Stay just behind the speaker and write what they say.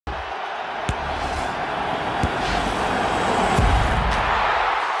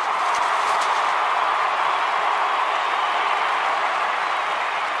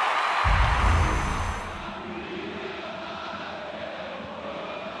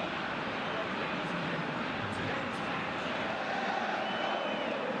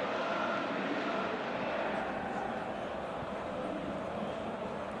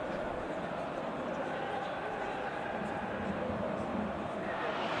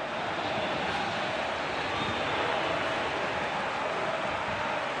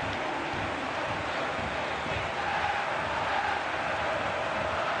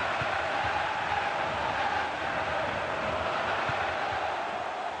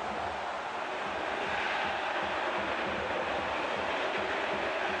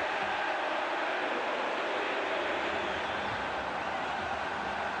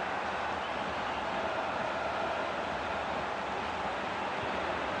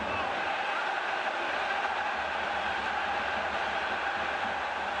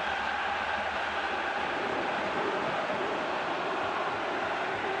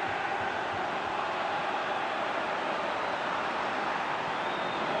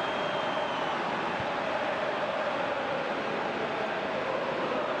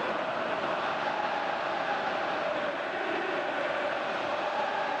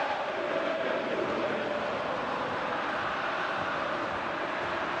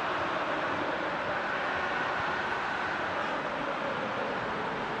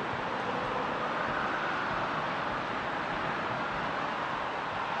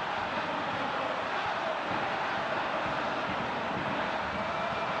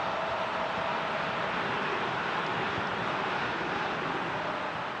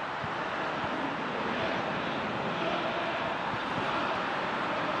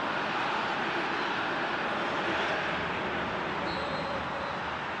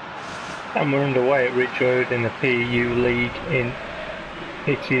And we're underway at Ridge Road in the PEU League.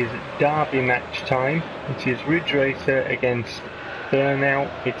 It is derby match time. It is Ridge Racer against Burnout.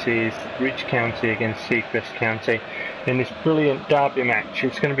 It is Ridge County against Seacrest County in this brilliant derby match.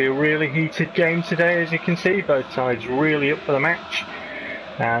 It's going to be a really heated game today, as you can see. Both sides really up for the match.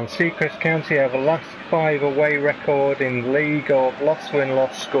 And Seacrest County have a last 5 away record in the league of loss, win,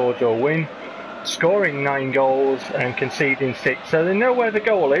 loss, scored or win, scoring 9 goals and conceding 6. So they know where the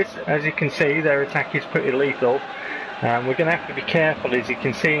goal is. As you can see, their attack is pretty lethal. We're going to have to be careful, as you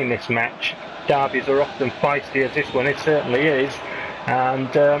can see in this match. Derbies are often feisty, as this one it certainly is.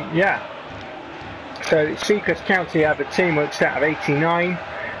 And yeah, so Seacrest County have a teamwork stat of 89,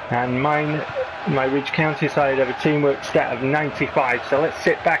 and my Ridge County side have a teamwork stat of 95. So let's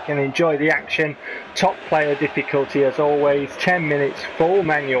sit back and enjoy the action. Top player difficulty as always, 10 minutes, full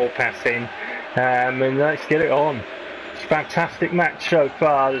manual passing, and let's get it on. It's a fantastic match so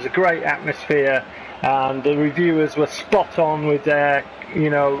far. There's a great atmosphere, and the reviewers were spot on with their,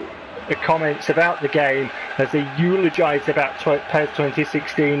 the comments about the game as they eulogised about PES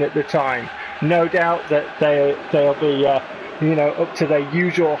 2016 at the time. No doubt that they'll be up to their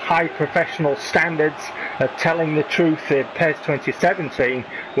usual high professional standards of telling the truth in PES 2017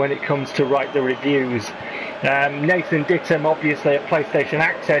 when it comes to write the reviews. Nathan Dittam, obviously at PlayStation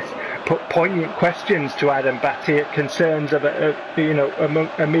Access, put poignant questions to Adam Batty at concerns of,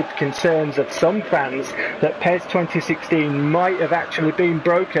 amid concerns of some fans that PES 2016 might have actually been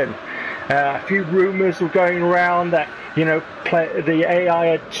broken. A few rumours were going around that the AI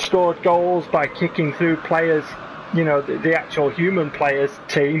had scored goals by kicking through players, the actual human players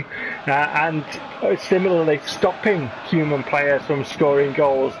team, and similarly stopping human players from scoring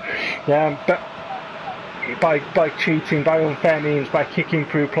goals, but by cheating, by unfair means, by kicking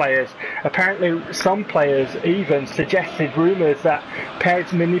through players. Apparently some players even suggested rumours that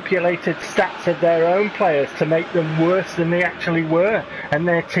PES manipulated stats of their own players to make them worse than they actually were, and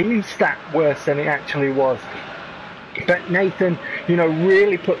their team stat worse than it actually was. But Nathan,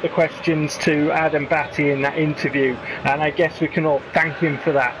 really put the questions to Adam Batty in that interview, and I guess we can all thank him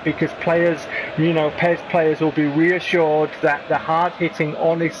for that, because players, PES players will be reassured that the hard-hitting,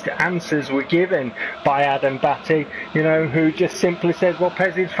 honest answers were given by Adam Batty, who just simply said, well,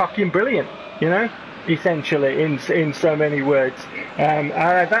 PES is fucking brilliant, essentially, in so many words.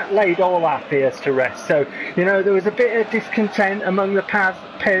 That laid all our fears to rest. So, there was a bit of discontent among the PES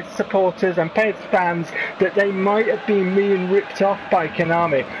supporters and PES fans that they might have been being ripped off by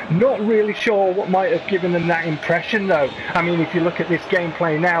Konami. Not really sure what might have given them that impression, though. I mean, if you look at this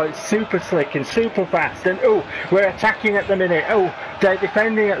gameplay now, it's super slick and super fast, and we're attacking at the minute, they're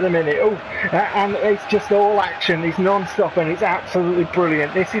defending at the minute, and it's just all action, it's non-stop, and it's absolutely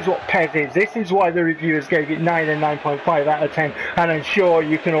brilliant. This is what PES is. This is why the reviewers gave it 9 and 9.5 out of 10, and I'm sure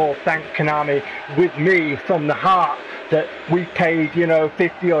you can all thank Konami with me from the heart that we paid,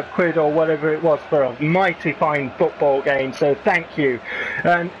 50 odd quid or whatever it was for a mighty fine football game. So thank you.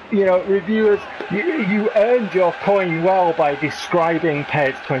 And reviewers, you earned your coin well by describing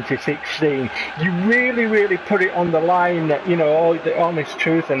PES 2016. You really put it on the line that, all the honest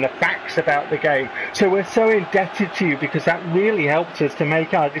truth and the facts about the game. So we're so indebted to you, because that really helped us to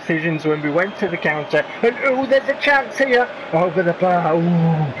make our decisions when we went to the counter and there's a chance here over the bar,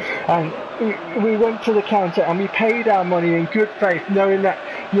 and we went to the counter and we paid our money in good faith, knowing that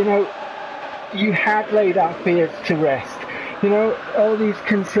you had laid our fears to rest. All these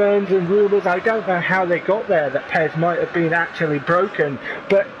concerns and rumours, I don't know how they got there, that PES might have been actually broken,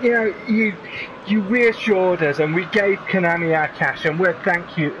 but you reassured us, and we gave Konami our cash, and we're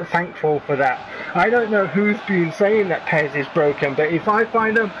thankful for that. I don't know who's been saying that PES is broken, but if I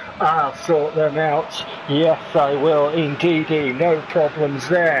find them, I'll sort them out. Yes, I will, indeedy, no problems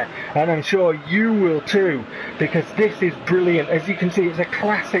there, and I'm sure you will too, because this is brilliant. As you can see, it's a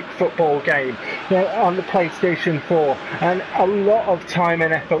classic football game on the PlayStation 4, and a lot of time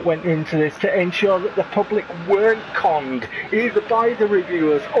and effort went into this to ensure that the public weren't conned, either by the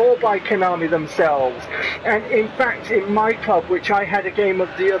reviewers or by Konami themselves. And in fact, in my club, which I had a game of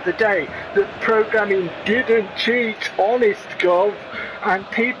the other day, the programming didn't cheat, honest gov, and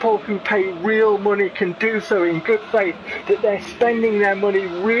people who pay real money can do so in good faith, that they're spending their money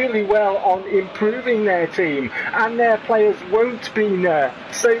really well on improving their team, and their players won't be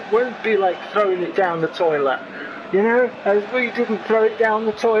nerfed, so it won't be like throwing it down the toilet. As we didn't throw it down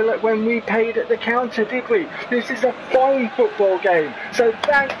the toilet when we paid at the counter, did we? This is a fine football game. So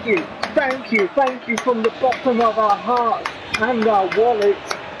thank you from the bottom of our hearts and our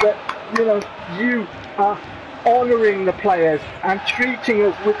wallets that, you are honouring the players and treating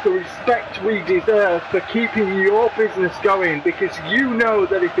us with the respect we deserve for keeping your business going, because you know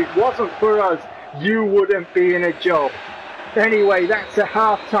that if it wasn't for us, you wouldn't be in a job. Anyway, that's a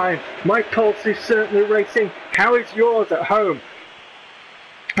half time. My pulse is certainly racing. How is yours at home?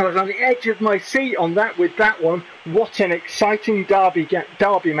 I was on the edge of my seat on that with that one. What an exciting derby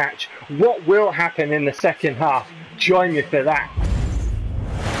match. What will happen in the second half? Join me for that.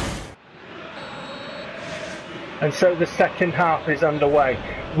 And so the second half is underway.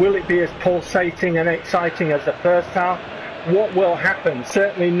 Will it be as pulsating and exciting as the first half? What will happen?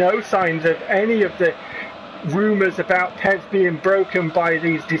 Certainly no signs of any of the rumours about PES being broken by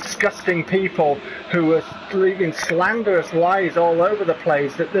these disgusting people who are leaving slanderous lies all over the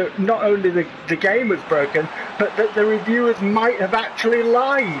place, that not only the game was broken, but that the reviewers might have actually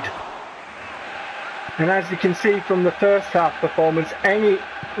lied. And as you can see from the first half performance, any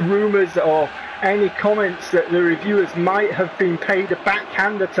rumours or any comments that the reviewers might have been paid a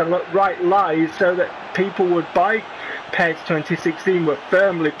backhander to write lies so that people would buy PES 2016 were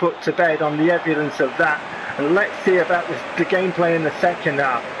firmly put to bed on the evidence of that. And let's see about the gameplay in the second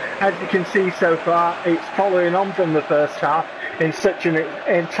half. As you can see so far, it's following on from the first half in such an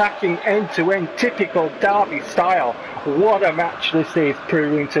attacking end-to-end typical derby style. What a match this is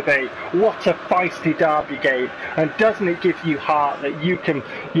proving to be. What a feisty derby game. And doesn't it give you heart that you can,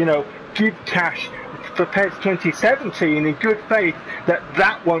 you know, give cash for PES 2017 in good faith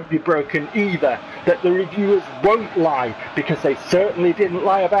that won't be broken either, that the reviewers won't lie, because they certainly didn't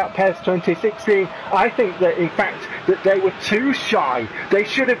lie about PES 2016. I think that in fact that they were too shy. They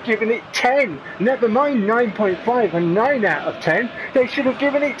should have given it 10, never mind 9.5 and 9 out of 10. They should have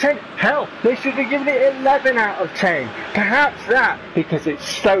given it 10. Hell, they should have given it 11 out of 10. Perhaps that, because it's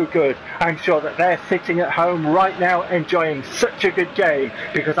so good. I'm sure that they're sitting at home right now enjoying such a good game,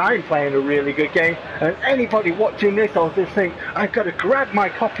 because I'm playing a really good game, and anybody watching this will just think, I've got to grab my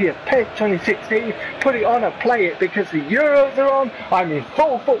copy of PES 2016, put it on and play it because the Euros are on, I'm in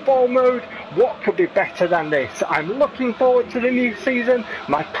full football mode. What could be better than this? I'm looking forward to the new season.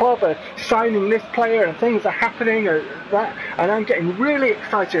 My club are signing this player and things are happening and that, and I'm getting really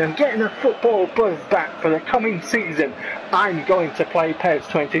excited. I'm getting a football buzz back for the coming season. I'm going to play PES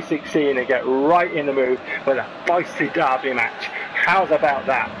 2016 and get right in the mood with a feisty derby match. How's about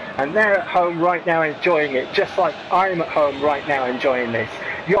that? And they're at home right now enjoying it, just like I'm at home right now enjoying this.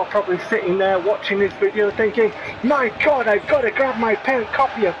 You're probably sitting there watching this video thinking, my God, I've got to grab my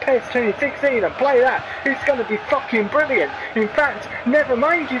copy of PES 2016 and play that. It's going to be fucking brilliant. In fact, never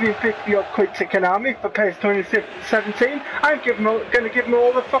mind giving 50 odd quid to Konami for PES 2017. I'm going to give them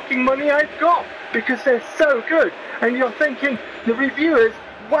all the fucking money I've got, because they're so good. And you're thinking, the reviewers,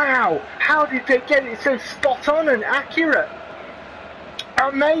 wow, how did they get it so spot on and accurate?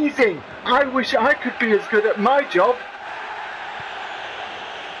 Amazing! I wish I could be as good at my job.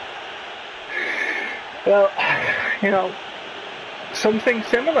 Well, you know, something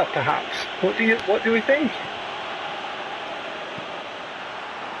similar perhaps. What do we think?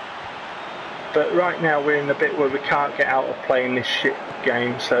 But right now we're in the bit where we can't get out of playing this shit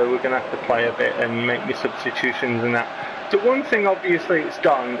game, so we're going to have to play a bit and make the substitutions and that. The one thing obviously it's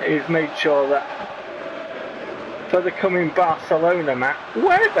done is made sure that for the coming Barcelona match,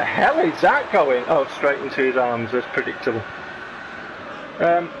 where the hell is that going? Oh, straight into his arms, as predictable.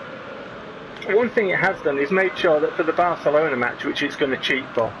 One thing it has done is made sure that for the Barcelona match, which it's going to cheat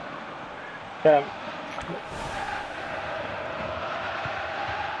for,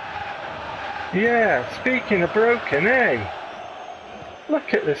 yeah, speaking of broken, eh?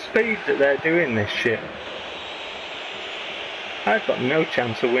 Look at the speed that they're doing this shit. I've got no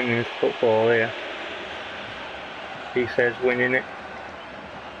chance of winning this football here. He says winning it.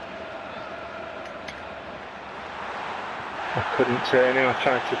 I couldn't turn him. I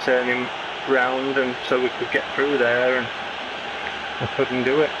tried to turn him round and so we could get through there, and I couldn't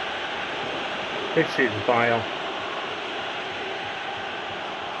do it. This is vile.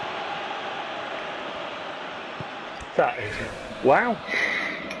 That is it. Wow.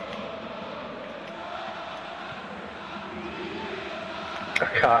 I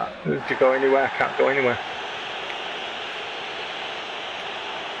can't. To go anywhere, I can't go anywhere.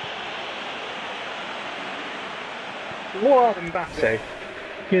 What Mbappe,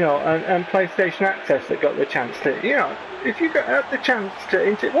 you know, and PlayStation Access that got the chance to, you know, if you had the chance to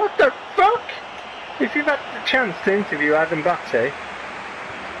interview, what the fuck? If you've had the chance to interview Adam Mbappe,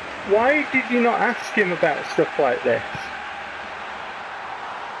 why did you not ask him about stuff like this?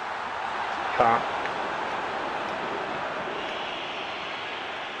 Can't.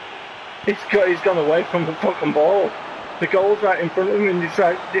 He's gone away from the fucking ball. The goal's right in front of him and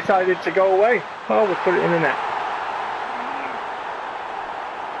decided to go away. Oh, we'll put it in the net.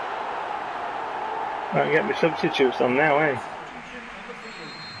 I get my substitutes on now, eh?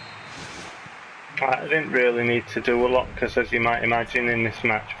 I didn't really need to do a lot, because as you might imagine in this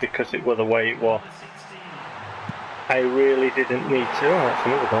match, because it was the way it was, I really didn't need to. Oh, that's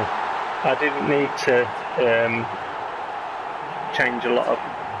another goal. I didn't need to change a lot of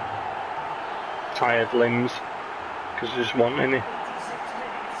tired limbs, because I just want any.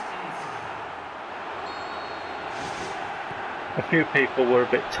 A few people were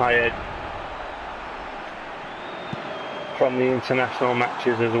a bit tired from the international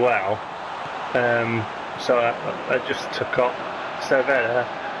matches as well, so I just took off Cervera,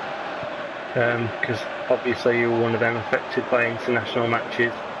 because obviously you were one of them affected by international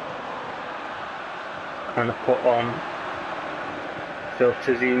matches, and I put on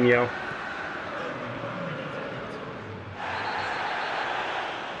Filterzinho.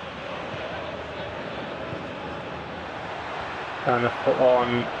 And I put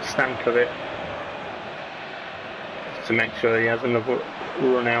on Stankovic to make sure he has another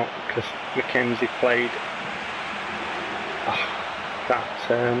run out, because Mackenzie played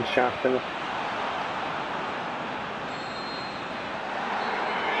that sharp enough.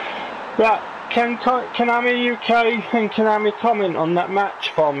 Right, can Konami UK and Konami comment on that match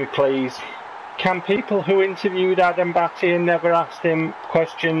for me, please? Can people who interviewed Adam Batty and never asked him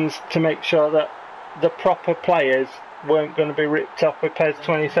questions to make sure that the proper players weren't going to be ripped off with PES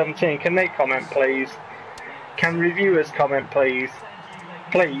 2017, can they comment, please? Can reviewers comment, please?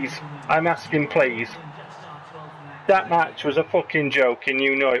 Please, I'm asking, please. That match was a fucking joke, and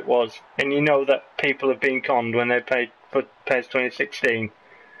you know it was, and you know that people have been conned when they paid for PES 2016.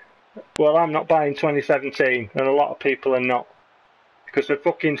 Well, I'm not buying 2017, and a lot of people are not, because we're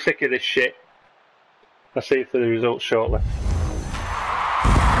fucking sick of this shit. I'll see you for the results shortly.